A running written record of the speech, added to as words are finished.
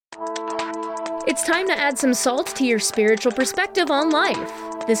It's time to add some salt to your spiritual perspective on life.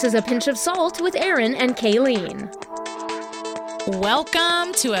 This is A Pinch of Salt with Aaron and Kayleen.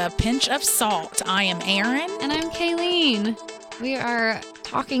 Welcome to A Pinch of Salt. I am Aaron. And I'm Kayleen. We are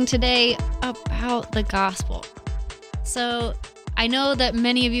talking today about the gospel. So I know that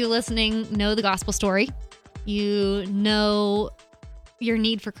many of you listening know the gospel story. You know your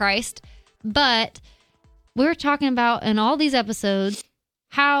need for Christ. But we're talking about in all these episodes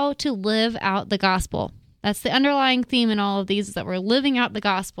how to live out the gospel. That's the underlying theme in all of these, is that we're living out the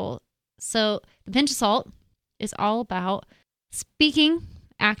gospel. So the Pinch of Salt is all about speaking,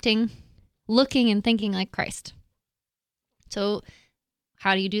 acting, looking, and thinking like Christ. So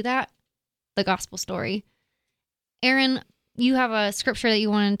how do you do that? The gospel story. Aaron, you have a scripture that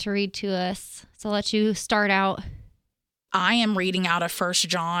you wanted to read to us, so I'll let you start out. I am reading out of 1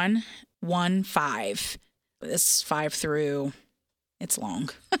 John 1:5. This 5 through... It's long.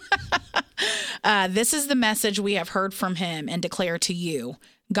 This is the message we have heard from him and declare to you.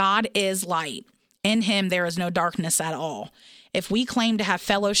 God is light. In him there is no darkness at all. If we claim to have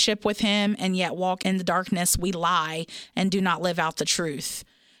fellowship with him and yet walk in the darkness, we lie and do not live out the truth.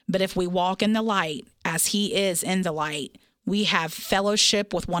 But if we walk in the light, as he is in the light, we have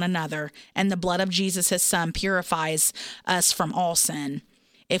fellowship with one another, and the blood of Jesus, his son, purifies us from all sin.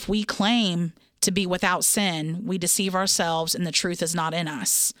 If we claim to be without sin, we deceive ourselves and the truth is not in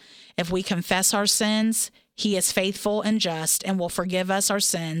us. If we confess our sins, he is faithful and just and will forgive us our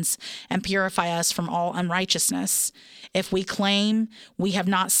sins and purify us from all unrighteousness. If we claim we have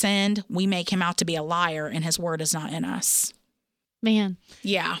not sinned, we make him out to be a liar and his word is not in us. Man.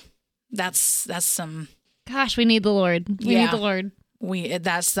 Yeah, that's some... Gosh, we need the Lord. We need the Lord.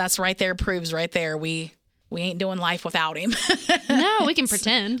 That's right there, proves right there. We ain't doing life without him. No, we can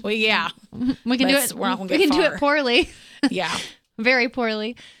pretend. We can do it. We're not gonna get we can far. do it poorly. Yeah. Very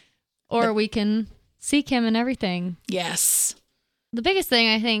poorly. Or we can seek him in everything. Yes. The biggest thing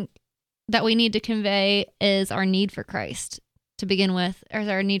I think that we need to convey is our need for Christ to begin with, or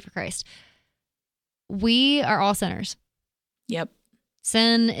our need for Christ. We are all sinners. Yep.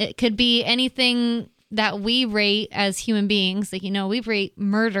 Sin, it could be anything that we rate as human beings. Like, we rate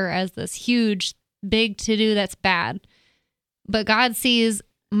murder as this huge big to-do that's bad. But God sees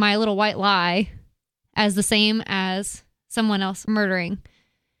my little white lie as the same as someone else murdering.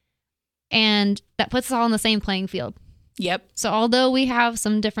 And that puts us all on the same playing field. Yep. So although we have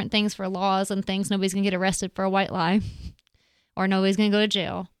some different things for laws and things, nobody's going to get arrested for a white lie or nobody's going to go to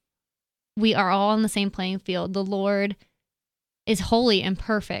jail. We are all on the same playing field. The Lord is holy and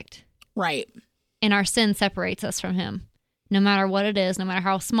perfect. Right. And our sin separates us from him. No matter what it is, no matter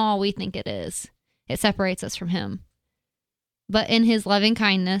how small we think it is. It separates us from him. But in his loving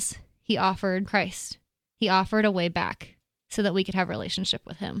kindness, he offered Christ. He offered a way back so that we could have a relationship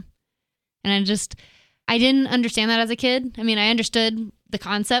with him. And I didn't understand that as a kid. I mean, I understood the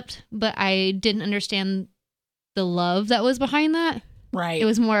concept, but I didn't understand the love that was behind that. Right. It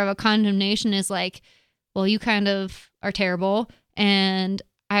was more of a condemnation, is like, well, you kind of are terrible, and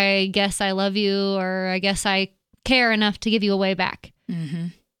I guess I love you, or I guess I care enough to give you a way back. Mm-hmm.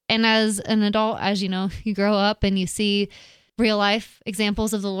 And as an adult, as you know, you grow up and you see real life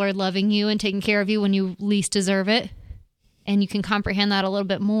examples of the Lord loving you and taking care of you when you least deserve it. And you can comprehend that a little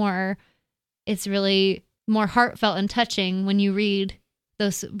bit more. It's really more heartfelt and touching when you read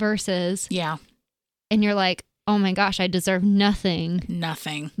those verses. Yeah. And you're like, oh my gosh, I deserve nothing.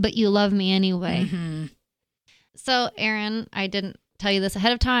 Nothing. But you love me anyway. Mm-hmm. So, Aaron, I didn't tell you this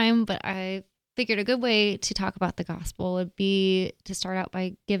ahead of time, but I figured a good way to talk about the gospel would be to start out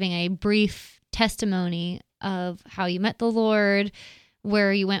by giving a brief testimony of how you met the Lord,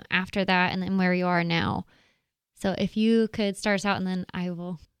 where you went after that, and then where you are now. So if you could start us out, and then I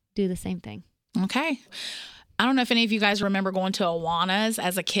will do the same thing. Okay. I don't know if any of you guys remember going to Awanas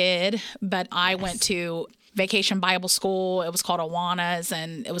as a kid, but I went to Vacation Bible School. It was called Awanas,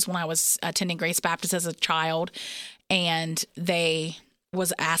 and it was when I was attending Grace Baptist as a child, and they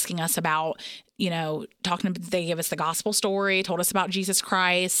was asking us about, they gave us the gospel story, told us about Jesus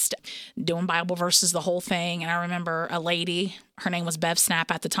Christ, doing Bible verses, the whole thing. And I remember a lady, her name was Bev Snap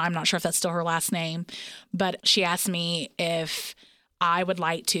at the time, not sure if that's still her last name, but she asked me if I would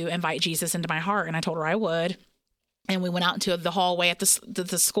like to invite Jesus into my heart. And I told her I would. And we went out into the hallway at the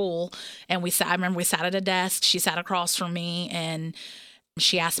school, and I remember we sat at a desk. She sat across from me, and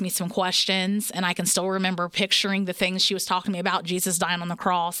she asked me some questions, and I can still remember picturing the things she was talking to me about, Jesus dying on the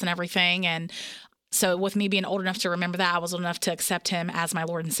cross and everything. And so with me being old enough to remember that, I was old enough to accept him as my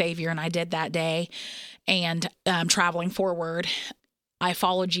Lord and Savior, and I did that day. And traveling forward, I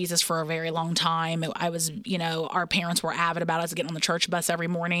followed Jesus for a very long time. I was, our parents were avid about us getting on the church bus every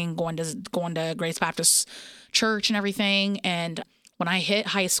morning, going to Grace Baptist Church and everything. And when I hit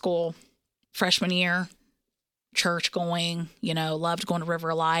high school, freshman year, church going, loved going to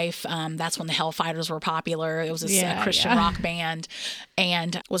River of Life. That's when the Hellfighters were popular. It was a Christian rock band,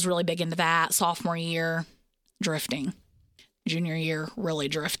 and was really big into that. Sophomore year, drifting. Junior year, really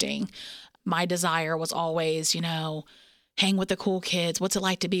drifting. My desire was always, hang with the cool kids. What's it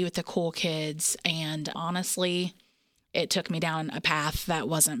like to be with the cool kids? And honestly, it took me down a path that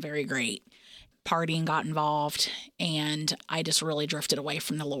wasn't very great. Partying got involved, and I just really drifted away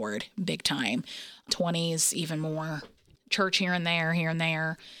from the Lord big time. 20s, even more. Church here and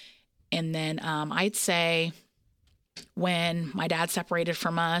there. And then I'd say when my dad separated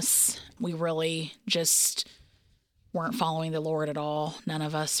from us, we really just weren't following the Lord at all. None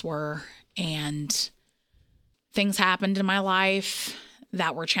of us were. And things happened in my life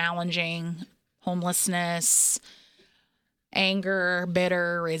that were challenging. Homelessness, anger,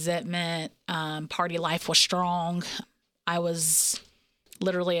 bitter, resentment. Party life was strong. I was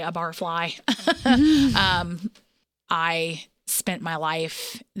literally a barfly. I spent my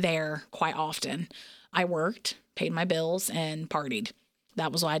life there quite often. I worked, paid my bills, and partied.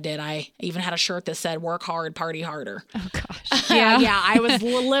 That was what I did. I even had a shirt that said, "Work hard, party harder." Oh, gosh. Yeah. Yeah, I was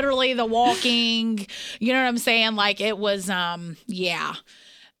literally the walking, you know what I'm saying? Like, it was, yeah.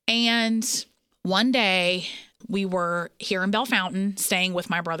 And one day we were here in Bell Fountain staying with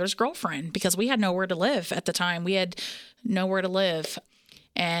my brother's girlfriend because we had nowhere to live at the time. We had nowhere to live.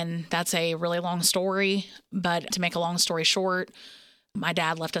 And that's a really long story. But to make a long story short, my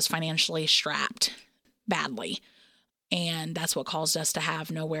dad left us financially strapped badly. And that's what caused us to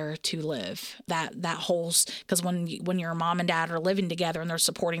have nowhere to live. That holes, because when your mom and dad are living together and they're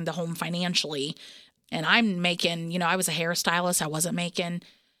supporting the home financially, and I'm making, I was a hairstylist, I wasn't making,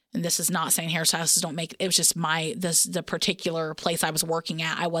 and this is not saying hairstylists don't make, it was just the particular place I was working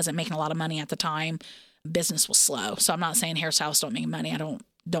at, I wasn't making a lot of money at the time. Business was slow. So I'm not saying hairstylists don't make money. I don't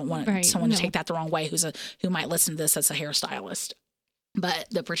want someone to take that the wrong way who might listen to this as a hairstylist. But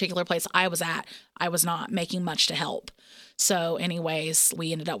the particular place I was at, I was not making much to help. So anyways,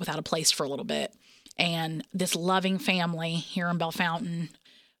 we ended up without a place for a little bit. And this loving family here in Bell Fountain,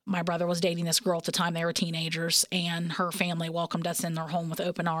 my brother was dating this girl at the time. They were teenagers, and her family welcomed us in their home with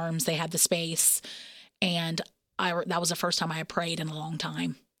open arms. They had the space. And that was the first time I had prayed in a long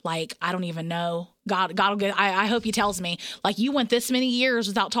time. Like, I don't even know. God will get, I hope he tells me, like, you went this many years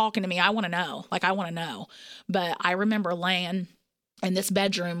without talking to me. I want to know. Like, I want to know. But I remember laying in this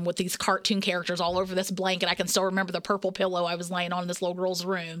bedroom with these cartoon characters all over this blanket. I can still remember the purple pillow I was laying on in this little girl's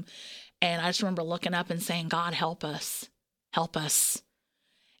room. And I just remember looking up and saying, "God, help us. Help us."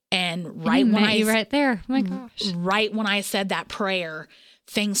 And right when right there. Oh my gosh. Right when I said that prayer,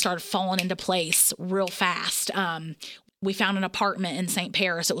 things started falling into place real fast. We found an apartment in St.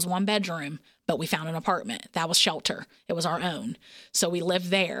 Paris. It was 1 bedroom, but we found an apartment. That was shelter. It was our own. So we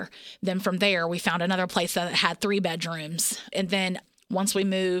lived there. Then from there, we found another place that had 3 bedrooms. And then once we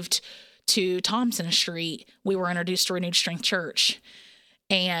moved to Thompson Street, we were introduced to Renewed Strength Church.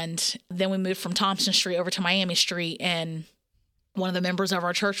 And then we moved from Thompson Street over to Miami Street, and one of the members of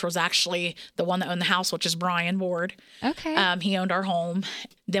our church was actually the one that owned the house, which is Brian Ward. Okay. He owned our home.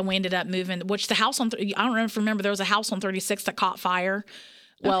 Then we ended up moving, which the house on, I don't remember, there was a house on 36 that caught fire.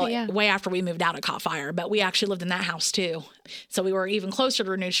 Well, way after we moved out, it caught fire, but we actually lived in that house too. So we were even closer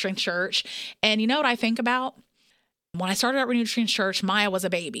to Renewed Strength Church. And you know what I think about? When I started at Renewed Strength Church, Maya was a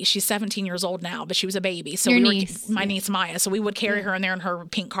baby. She's 17 years old now, but she was a baby. So my niece Maya. So we would carry her in there in her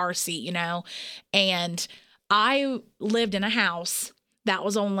pink car seat, and I lived in a house that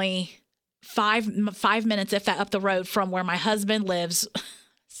was only five minutes, if that, up the road from where my husband lives.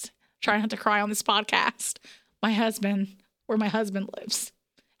 Try not to cry on this podcast. Where my husband lives.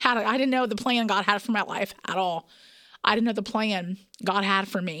 I didn't know the plan God had for my life at all. I didn't know the plan God had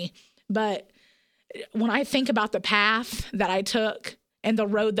for me. But when I think about the path that I took and the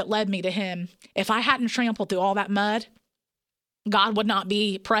road that led me to him, if I hadn't trampled through all that mud, God would not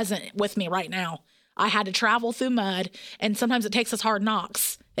be present with me right now. I had to travel through mud, and sometimes it takes us hard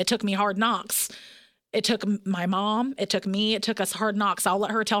knocks. It took me hard knocks. It took my mom. It took me. It took us hard knocks. I'll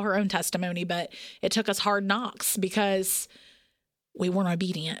let her tell her own testimony, but it took us hard knocks because we weren't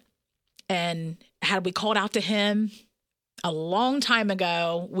obedient. And had we called out to him a long time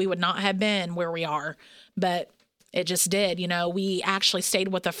ago, we would not have been where we are. But it just did. We actually stayed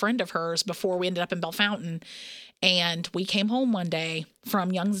with a friend of hers before we ended up in Bell Fountain. And we came home one day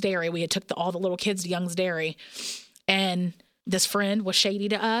from Young's Dairy. We had took all the little kids to Young's Dairy. And this friend was shady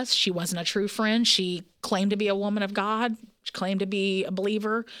to us. She wasn't a true friend. She claimed to be a woman of God. She claimed to be a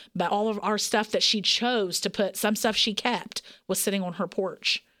believer, but all of our stuff that she chose to put, some stuff she kept, was sitting on her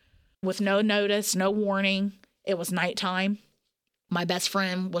porch with no notice, no warning. It was nighttime. My best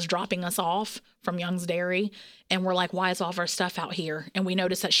friend was dropping us off from Young's Dairy, and we're like, why is all of our stuff out here? And we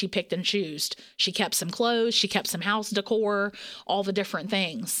noticed that she picked and chose. She kept some clothes, she kept some house decor, all the different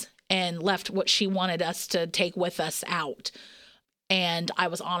things, and left what she wanted us to take with us out. And I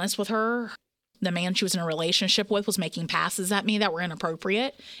was honest with her. The man she was in a relationship with was making passes at me that were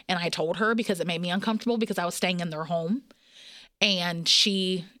inappropriate, and I told her because it made me uncomfortable because I was staying in their home. And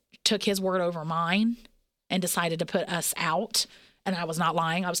she took his word over mine and decided to put us out. And I was not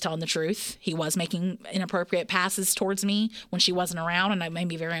lying. I was telling the truth. He was making inappropriate passes towards me when she wasn't around, and it made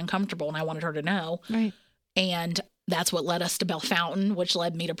me very uncomfortable, and I wanted her to know. Right. And that's what led us to Bell Fountain, which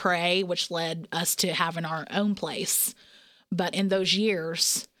led me to pray, which led us to having our own place. But in those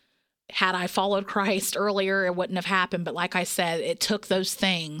years, had I followed Christ earlier, it wouldn't have happened. But like I said, it took those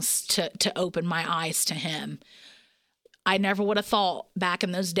things to open my eyes to him. I never would have thought back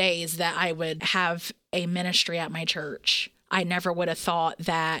in those days that I would have a ministry at my church. I never would have thought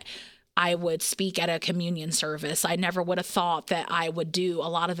that I would speak at a communion service. I never would have thought that I would do a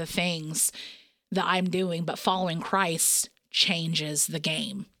lot of the things that I'm doing, but following Christ changes the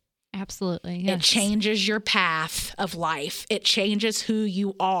game. Absolutely. Yes. It changes your path of life. It changes who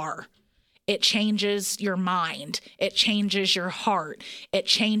you are. It changes your mind. It changes your heart. It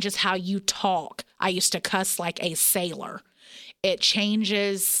changes how you talk. I used to cuss like a sailor. It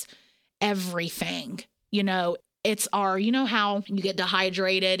changes everything. It's you know how you get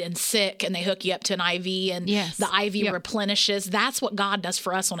dehydrated and sick and they hook you up to an IV and yes. the IV replenishes? That's what God does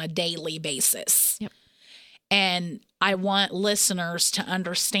for us on a daily basis. Yep. And I want listeners to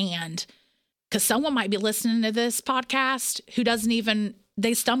understand, because someone might be listening to this podcast who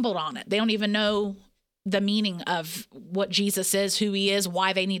they stumbled on it. They don't even know the meaning of what Jesus is, who he is,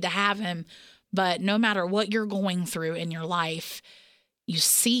 why they need to have him. But no matter what you're going through in your life, you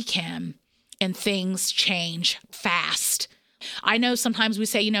seek him. And things change fast. I know sometimes we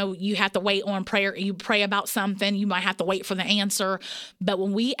say, you have to wait on prayer. You pray about something, you might have to wait for the answer. But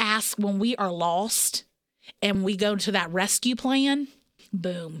when we are lost and we go to that rescue plan,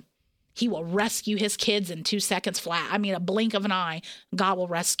 boom, he will rescue his kids in 2 seconds flat. I mean, a blink of an eye, God will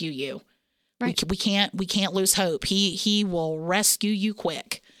rescue you. Right. We can't lose hope. He will rescue you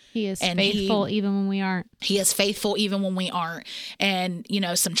quick. He is faithful even when we aren't. He is faithful even when we aren't. And,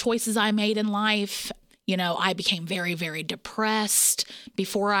 some choices I made in life, I became very, very depressed.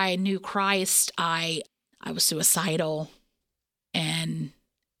 Before I knew Christ, I was suicidal, and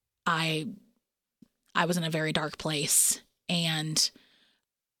I was in a very dark place. And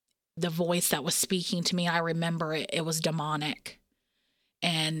the voice that was speaking to me, I remember it was demonic.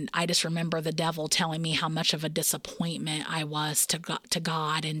 And I just remember the devil telling me how much of a disappointment I was to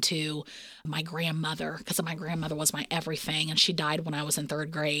God and to my grandmother, because my grandmother was my everything, and she died when I was in 3rd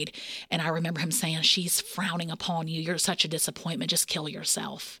grade. And I remember him saying, she's frowning upon you. You're such a disappointment. Just kill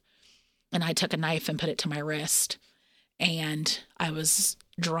yourself. And I took a knife and put it to my wrist. And I was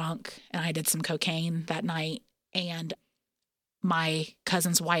drunk, and I did some cocaine that night. And my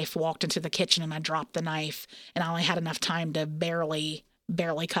cousin's wife walked into the kitchen, and I dropped the knife, and I only had enough time to barely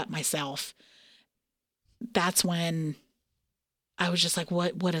cut myself. That's when I was just like,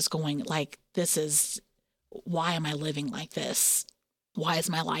 what is going, why am I living like this? Why is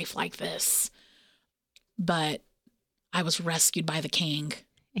my life like this? But I was rescued by the King.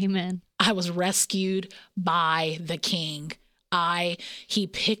 Amen. I was rescued by the King. He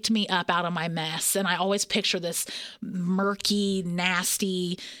picked me up out of my mess. And I always picture this murky,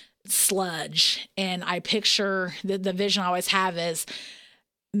 nasty sludge. And I picture the vision I always have is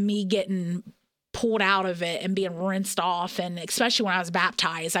me getting pulled out of it and being rinsed off. And especially when I was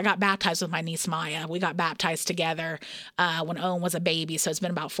baptized, I got baptized with my niece Maya. We got baptized together when Owen was a baby. So it's been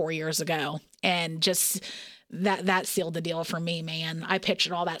about 4 years ago. And just that sealed the deal for me, man. I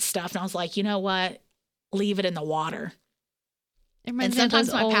pictured all that stuff, and I was like, you know what? Leave it in the water. And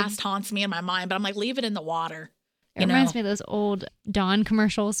sometimes my past haunts me in my mind, but I'm like, leave it in the water. It reminds me of those old Dawn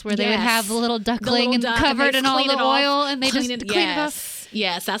commercials where they would have the little duckling and covered in all the oil, and they just clean it off.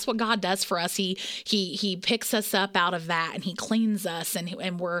 Yes, that's what God does for us. He picks us up out of that, and he cleans us, and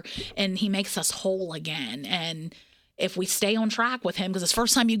he makes us whole again. And if we stay on track with him, because the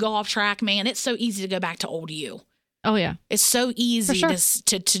first time you go off track, man, it's so easy to go back to old you. Oh yeah, it's so easy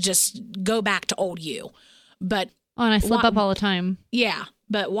to just go back to old you. But and I slip up all the time. Yeah,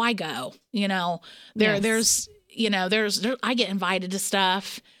 but why go? There's I get invited to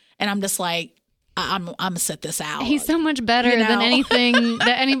stuff, and I'm just like, I'm gonna sit this out. He's so much better than anything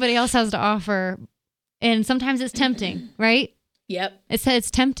that anybody else has to offer. And sometimes it's tempting, right? Yep.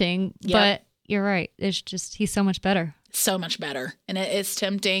 It's tempting, Yep. but you're right. It's just, he's so much better. So much better. And it is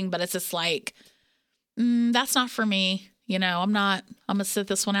tempting, but it's just like, that's not for me. I'm going to sit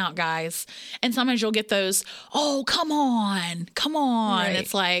this one out, guys. And sometimes you'll get those, oh, come on. Right.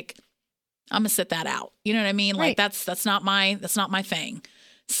 It's like, I'm going to sit that out. You know what I mean? Right. Like that's not my thing.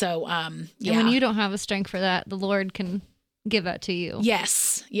 So, yeah. And when you don't have a strength for that, the Lord can give that to you.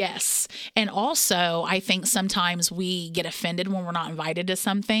 Yes. And also, I think sometimes we get offended when we're not invited to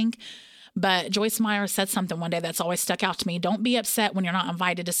something. But Joyce Meyer said something one day that's always stuck out to me. Don't be upset when you're not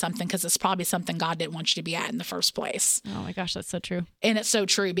invited to something, because it's probably something God didn't want you to be at in the first place. Oh my gosh, that's so true. And it's so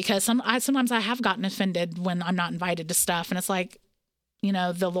true, because sometimes I have gotten offended when I'm not invited to stuff. And it's like,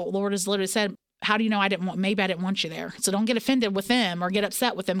 the Lord has literally said, how do you know maybe I didn't want you there? So don't get offended with them or get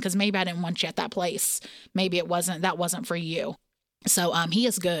upset with them, because maybe I didn't want you at that place. Maybe that wasn't for you. So he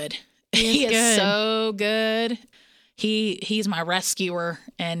is good. He is so good. He's my rescuer,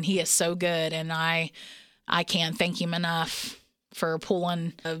 and he is so good. And I can't thank him enough for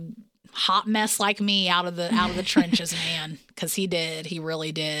pulling a hot mess like me out of the trenches, man, because he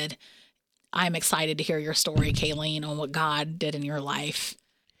really did. I'm excited to hear your story, Kayleen, on what God did in your life.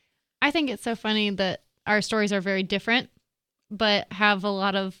 I think it's so funny that our stories are very different, but have a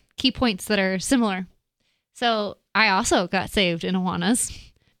lot of key points that are similar. So I also got saved in Awanas.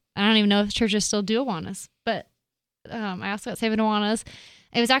 I don't even know if churches still do Awanas, but I also got saved in Awanas.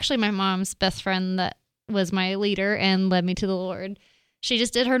 It was actually my mom's best friend that was my leader and led me to the Lord. She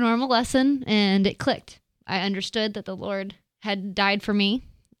just did her normal lesson, and it clicked. I understood that the Lord had died for me,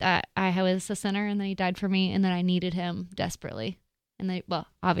 that I was a sinner, and that he died for me, and that I needed him desperately. And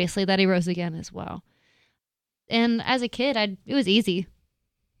obviously that he rose again as well. And as a kid, it was easy.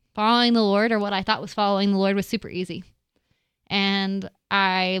 Following the Lord, or what I thought was following the Lord, was super easy. And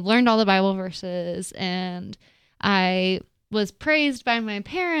I learned all the Bible verses, and I was praised by my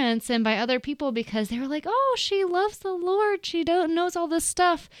parents and by other people because they were like, oh, she loves the Lord. She knows all this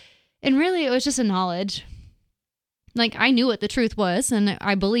stuff. And really, it was just a knowledge. Like, I knew what the truth was, and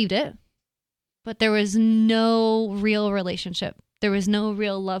I believed it, but there was no real relationship. There was no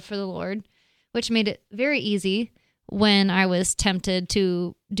real love for the Lord, which made it very easy when I was tempted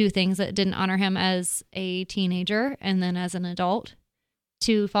to do things that didn't honor him as a teenager and then as an adult,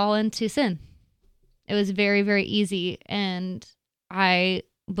 to fall into sin. It was very, very easy. And I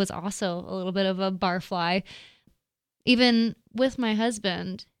was also a little bit of a barfly. Even with my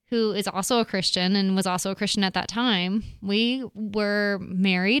husband, who is also a Christian and was also a Christian at that time, we were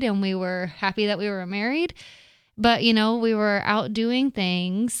married, and we were happy that we were married. But, we were out doing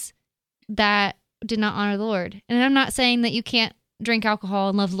things that did not honor the Lord. And I'm not saying that you can't drink alcohol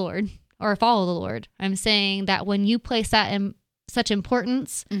and love the Lord or follow the Lord. I'm saying that when you place that in such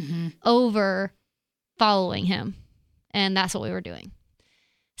importance over following him, and that's what we were doing.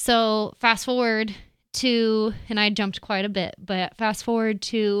 So fast forward to, and I jumped quite a bit, but fast forward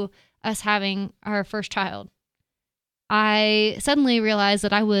to us having our first child. I suddenly realized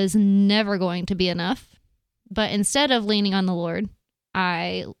that I was never going to be enough. But instead of leaning on the Lord,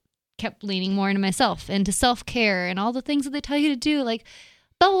 I kept leaning more into myself, into self-care and all the things that they tell you to do, like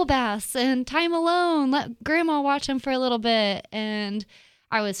bubble baths and time alone, let grandma watch them for a little bit. And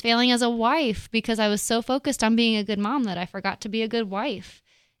I was failing as a wife because I was so focused on being a good mom that I forgot to be a good wife.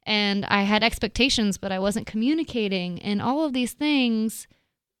 And I had expectations, but I wasn't communicating, and all of these things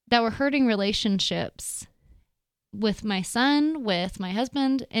that were hurting relationships with my son, with my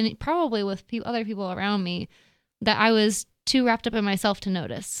husband, and probably with other people around me, that I was too wrapped up in myself to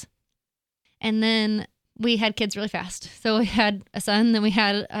notice. And then we had kids really fast. So we had a son, then we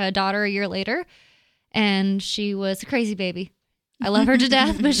had a daughter a year later, and she was a crazy baby. I love her to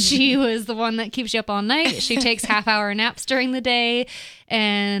death, but she was the one that keeps you up all night. She takes half-hour naps during the day,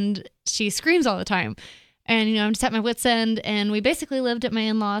 and she screams all the time. And, I'm just at my wit's end, and we basically lived at my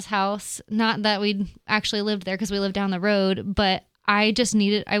in-laws' house. Not that we'd actually lived there because we lived down the road, but I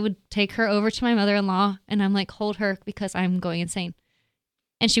would take her over to my mother-in-law, and I'm like, hold her because I'm going insane.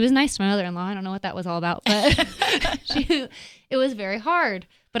 And she was nice to my mother-in-law. I don't know what that was all about, but it was very hard.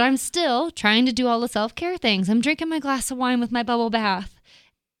 But I'm still trying to do all the self-care things. I'm drinking my glass of wine with my bubble bath,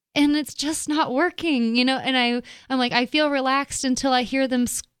 and it's just not working, and I'm like, I feel relaxed until I hear them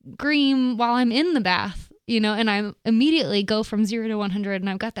scream while I'm in the bath. And I immediately go from 0 to 100, and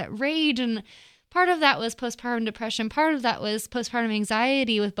I've got that rage. And part of that was postpartum depression. Part of that was postpartum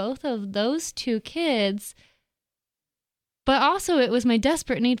anxiety with both of those two kids. But also it was my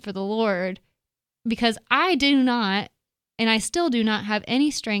desperate need for the Lord, because I do not, and I still do not have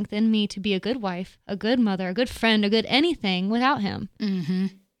any strength in me to be a good wife, a good mother, a good friend, a good anything without him. Mm-hmm.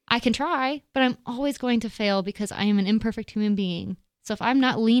 I can try, but I'm always going to fail because I am an imperfect human being. So if I'm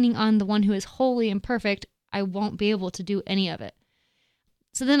not leaning on the one who is holy and perfect, I won't be able to do any of it.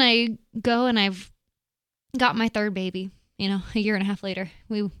 So then I go and I've got my third baby, a year and a half later.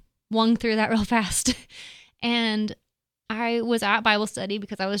 We wung through that real fast. And I was at Bible study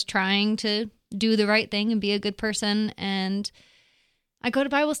because I was trying to do the right thing and be a good person. And I go to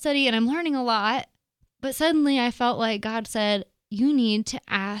Bible study and I'm learning a lot. But suddenly I felt like God said, you need to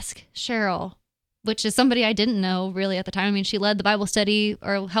ask Cheryl, which is somebody I didn't know really at the time. I mean, she led the Bible study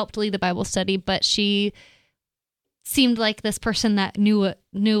or helped lead the Bible study, but she seemed like this person that knew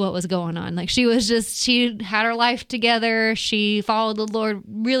what was going on. Like she had her life together. She followed the Lord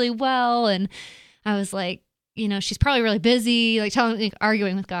really well. And I was like, she's probably really busy, like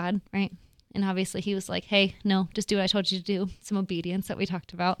arguing with God, right? And obviously he was like, hey, no, just do what I told you to do. Some obedience that we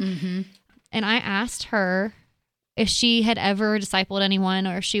talked about. Mm-hmm. And I asked her if she had ever discipled anyone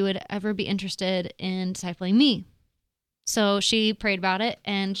or if she would ever be interested in discipling me. So she prayed about it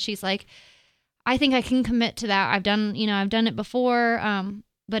and she's like, I think I can commit to that. I've done it before,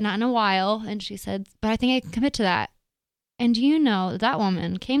 but not in a while. And she said, but I think I can commit to that. And that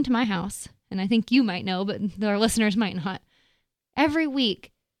woman came to my house, and I think you might know, but our listeners might not. Every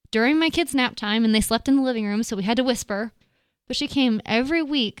week during my kids' nap time, and they slept in the living room, so we had to whisper, but she came every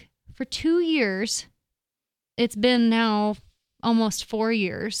week for 2 years. It's been now almost 4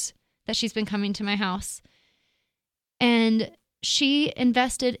 years that she's been coming to my house. And she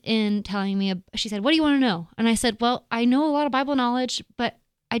invested in telling me, she said, what do you want to know? And I said, well, I know a lot of Bible knowledge, but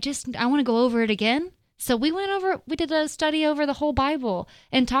I want to go over it again. So we did a study over the whole Bible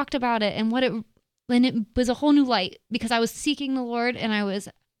and talked about it and it was a whole new light because I was seeking the Lord and I was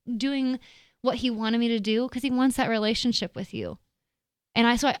doing what he wanted me to do because he wants that relationship with you.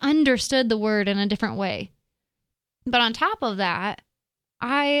 So I understood the word in a different way. But on top of that,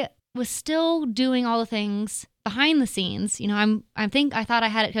 I was still doing all the things behind the scenes. I thought I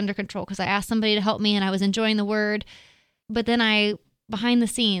had it under control because I asked somebody to help me and I was enjoying the word. But then behind the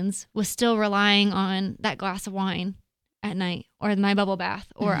scenes, was still relying on that glass of wine at night or my bubble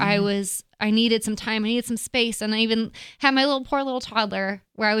bath. Or Mm-hmm. I needed some time. I needed some space. And I even had my poor little toddler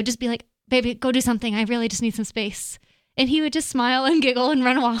where I would just be like, baby, go do something. I really just need some space. And he would just smile and giggle and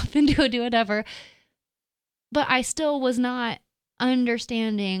run off and do whatever. But I still was not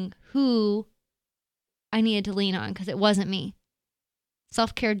understanding who I needed to lean on because it wasn't me.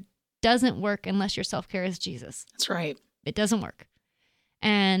 Self-care doesn't work unless your self-care is Jesus. That's right. It doesn't work.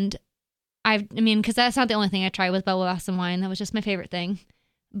 And because that's not the only thing I tried with bubble baths and wine. That was just my favorite thing.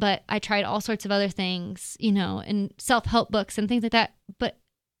 But I tried all sorts of other things, and self-help books and things like that. But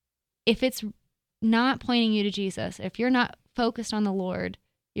if it's not pointing you to Jesus, if you're not focused on the Lord,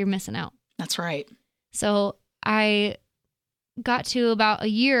 you're missing out. That's right. So I got to about a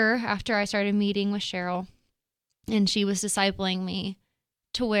year after I started meeting with Cheryl, and she was discipling me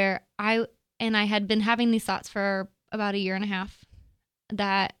to where I had been having these thoughts for about a year and a half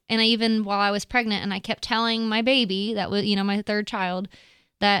and even while I was pregnant, and I kept telling my baby that was, my third child,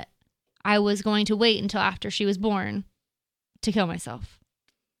 that I was going to wait until after she was born to kill myself.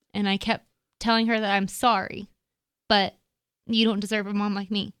 And I kept telling her that I'm sorry, but you don't deserve a mom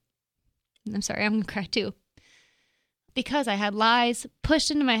like me. I'm sorry, I'm going to cry too. Because I had lies pushed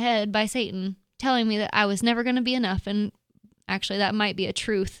into my head by Satan telling me that I was never going to be enough. And actually that might be a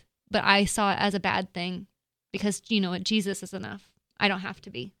truth, but I saw it as a bad thing because Jesus is enough. I don't have to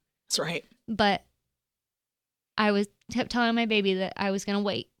be. That's right. But I kept telling my baby that I was going to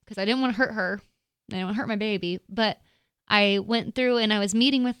wait because I didn't want to hurt her. I didn't want to hurt my baby. But I went through and I was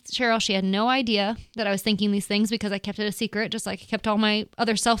meeting with Cheryl. She had no idea that I was thinking these things because I kept it a secret, just like I kept all my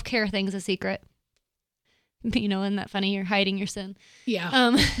other self-care things a secret. Isn't that funny? You're hiding your sin.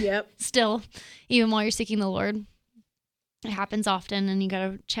 Yeah. Yep. Still, even while you're seeking the Lord, it happens often and you got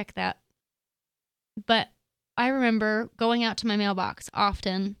to check that. But I remember going out to my mailbox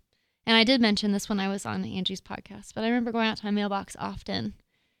often. And I did mention this when I was on Angie's podcast, but I remember going out to my mailbox often.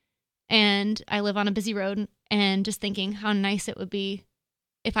 And I live on a busy road and just thinking how nice it would be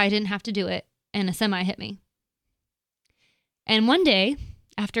if I didn't have to do it and a semi hit me. And one day,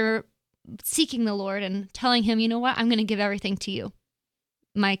 after seeking the Lord and telling him, you know what, I'm going to give everything to you.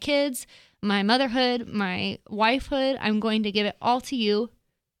 My kids, my motherhood, my wifehood, I'm going to give it all to you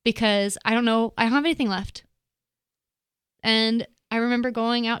because I don't have anything left. And I remember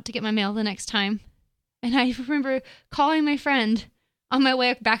going out to get my mail the next time. And I remember calling my friend on my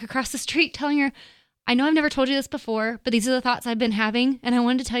way back across the street, telling her, I know I've never told you this before, but these are the thoughts I've been having. And I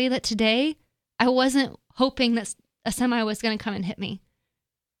wanted to tell you that today I wasn't hoping that a semi was going to come and hit me.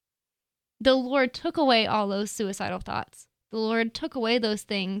 The Lord took away all those suicidal thoughts The Lord took away those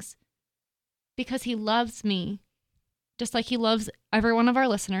things because he loves me, just like he loves every one of our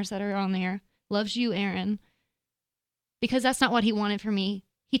listeners that are on there, loves you, Aaron, because that's not what he wanted for me.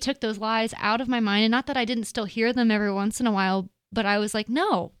 He took those lies out of my mind, and not that I didn't still hear them every once in a while, but I was like,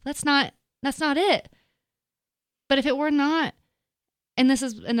 no, that's not it. But if it were not, and this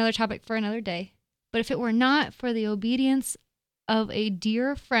is another topic for another day, but if it were not for the obedience of a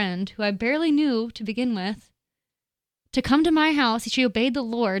dear friend who I barely knew to begin with, to come to my house, she obeyed the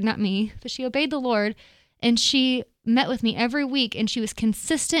Lord, not me, but she obeyed the Lord, and she met with me every week, and she was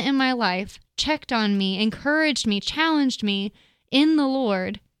consistent in my life, checked on me, encouraged me, challenged me in the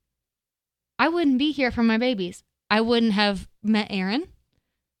Lord, I wouldn't be here for my babies. I wouldn't have met Aaron.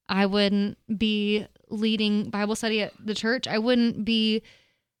 I wouldn't be leading Bible study at the church. I wouldn't be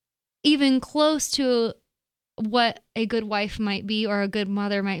even close to what a good wife might be or a good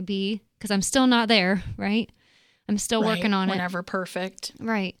mother might be, because I'm still not there, right? I'm still working on it. We're never perfect.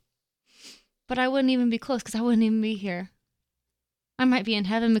 Right. But I wouldn't even be close because I wouldn't even be here. I might be in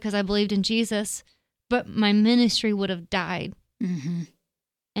heaven because I believed in Jesus, but my ministry would have died. Mm-hmm.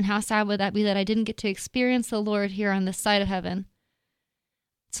 And how sad would that be that I didn't get to experience the Lord here on this side of heaven?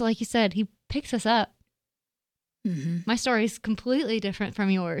 So like you said, he picks us up. Mm-hmm. My story is completely different from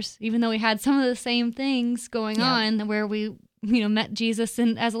yours, even though we had some of the same things going on where we, met Jesus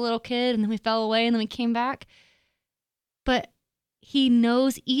as a little kid, and then we fell away, and then we came back. But he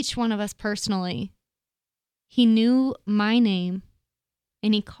knows each one of us personally. He knew my name,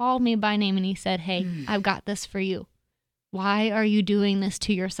 and he called me by name, and he said, hey, I've got this for you. Why are you doing this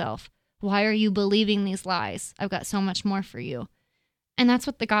to yourself? Why are you believing these lies? I've got so much more for you. And that's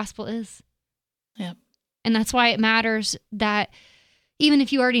what the gospel is. Yep. And that's why it matters that even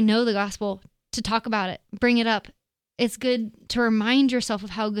if you already know the gospel, to talk about it, bring it up. It's good to remind yourself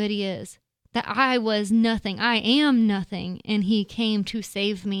of how good he is. That I was nothing. I am nothing. And he came to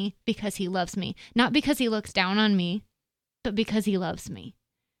save me because he loves me. Not because he looks down on me, but because he loves me.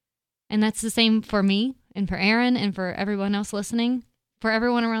 And that's the same for me and for Aaron and for everyone else listening, for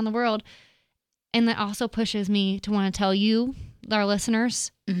everyone around the world. And that also pushes me to want to tell you, our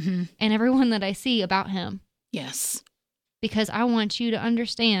listeners, and everyone that I see about him. Yes. Because I want you to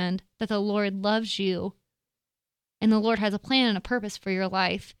understand that the Lord loves you and the Lord has a plan and a purpose for your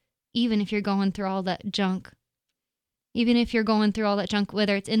life, even if you're going through all that junk. Even if you're going through all that junk,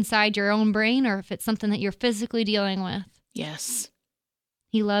 whether it's inside your own brain or if it's something that you're physically dealing with. Yes.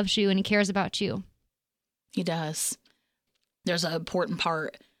 He loves you and he cares about you. He does. There's an important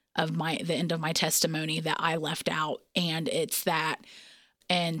part of the end of my testimony that I left out, and it's that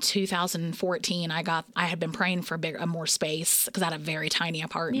in 2014 I had been praying for a more space because I had a very tiny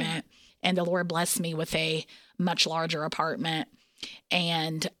apartment, and the Lord blessed me with a much larger apartment.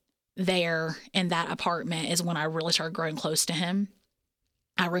 And there in that apartment is when I really started growing close to him.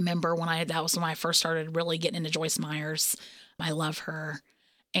 I remember that was when I first started really getting into Joyce Myers. I love her.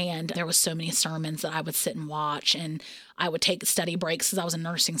 And there was so many sermons that I would sit and watch, and I would take study breaks because I was in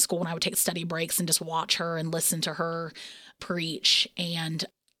nursing school, and I would take study breaks and just watch her and listen to her preach. And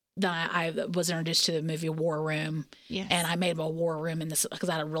then I was introduced to the movie War Room, and I made a war room in this because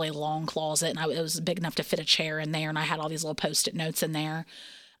I had a really long closet, and it was big enough to fit a chair in there, and I had all these little Post-it notes in there.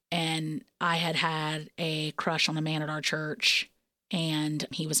 And I had a crush on a man at our church, and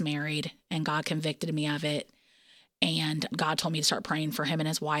he was married, and God convicted me of it. And God told me to start praying for him and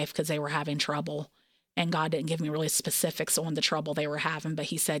his wife because they were having trouble. And God didn't give me really specifics on the trouble they were having, but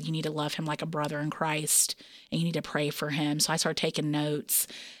he said, you need to love him like a brother in Christ, and you need to pray for him. So I started taking notes,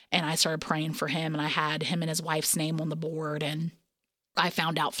 and I started praying for him, and I had him and his wife's name on the board. And I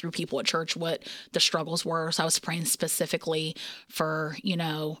found out through people at church what the struggles were. So I was praying specifically for,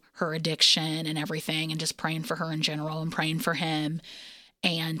 her addiction and everything, and just praying for her in general and praying for him.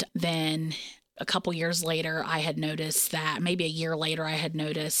 And then a couple years later, I had noticed that maybe a year later, I had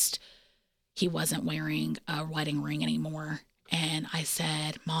noticed he wasn't wearing a wedding ring anymore. And I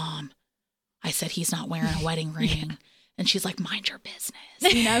said, Mom, he's not wearing a wedding ring. And she's like, mind your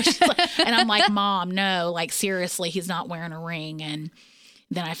business. She's like, and I'm like, Mom, no, like seriously, he's not wearing a ring. And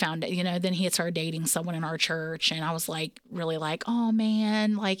then I found it, then he had started dating someone in our church. And I was like, really like, oh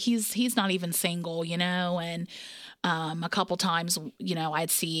man, like he's not even single, and a couple times,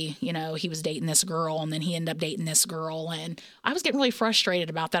 I'd see, he was dating this girl, and then he ended up dating this girl. And I was getting really frustrated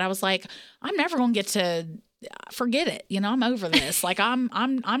about that. I was like, I'm never going to get to forget it. I'm over this. Like, I'm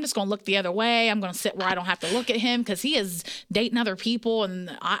just going to look the other way. I'm going to sit where I don't have to look at him because he is dating other people, and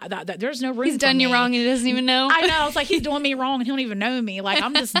there's no room. He's done you wrong and he doesn't even know. I know. It's like he's doing me wrong and he don't even know me. Like,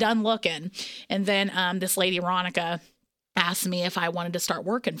 I'm just done looking. And then this lady, Veronica, asked me if I wanted to start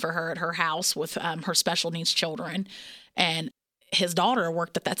working for her at her house with her special needs children. And his daughter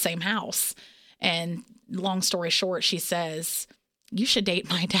worked at that same house. And long story short, she says, you should date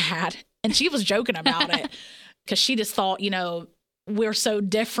my dad. And she was joking about it because she just thought, we're so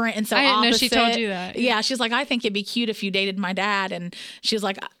different and so opposite. I didn't know she told you that. Yeah. She's like, I think it'd be cute if you dated my dad. And she's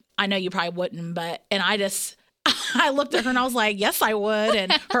like, I know you probably wouldn't, and I looked at her and I was like, yes, I would.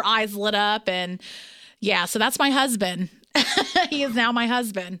 And her eyes lit up. And yeah, so that's my husband. He is now my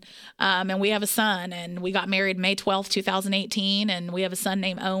husband. And we have a son, and we got married May 12th, 2018. And we have a son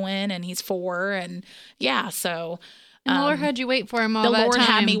named Owen, and he's 4. And yeah, so. And the Lord had you wait for him all that time. The Lord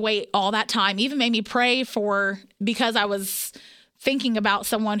had me wait all that time, even made me pray because I was thinking about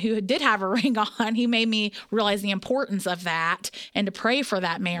someone who did have a ring on. He made me realize the importance of that and to pray for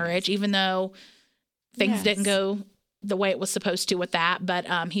that marriage, even though things didn't go the way it was supposed to with that. But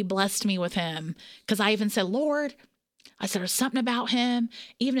he blessed me with him because I even said, Lord, I said, there's something about him,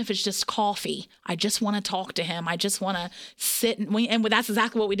 even if it's just coffee. I just want to talk to him. I just want to sit. And that's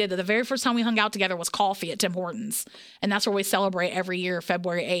exactly what we did. The very first time we hung out together was coffee at Tim Hortons. And that's where we celebrate every year,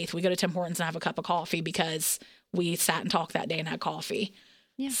 February 8th. We go to Tim Hortons and have a cup of coffee because we sat and talked that day and had coffee.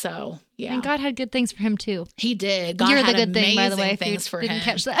 Yeah. So, yeah. And God had good things for him, too. He did. God You're had the good thing, by the way, things for him. Didn't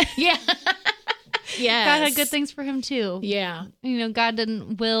catch that. Yeah. Yes. God had good things for him, too. Yeah. God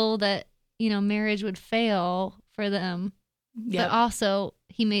didn't will that, marriage would fail for them. Yep. But also,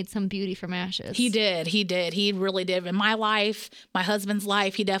 he made some beauty from ashes. He did. He really did. In my life, my husband's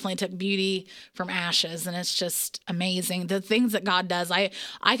life, he definitely took beauty from ashes. And it's just amazing. The things that God does. I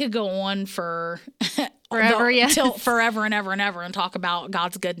could go on for forever, till forever and ever and ever and talk about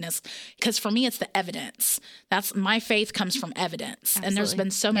God's goodness. Because for me, it's the evidence. That's my faith comes from evidence. Absolutely. And there's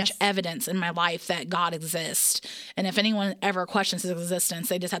been so much evidence in my life that God exists. And if anyone ever questions his existence,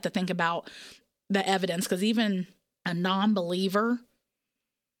 they just have to think about the evidence. Because even a non-believer,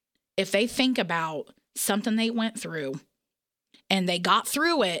 if they think about something they went through and they got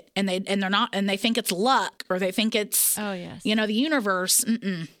through it and they think it's luck or they think it's the universe,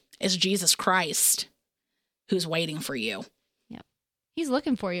 it's Jesus Christ who's waiting for you. Yep. He's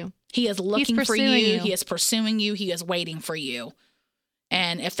looking for you. He is looking for you. He is pursuing you. He is waiting for you.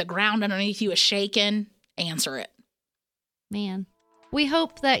 And if the ground underneath you is shaking, answer it. Man, we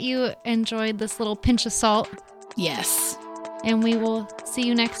hope that you enjoyed this little pinch of salt. Yes. And we will see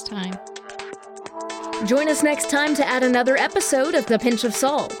you next time. Join us next time to add another episode of The Pinch of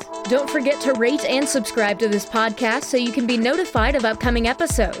Salt. Don't forget to rate and subscribe to this podcast so you can be notified of upcoming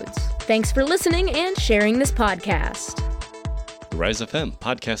episodes. Thanks for listening and sharing this podcast. The Rise FM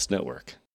Podcast Network.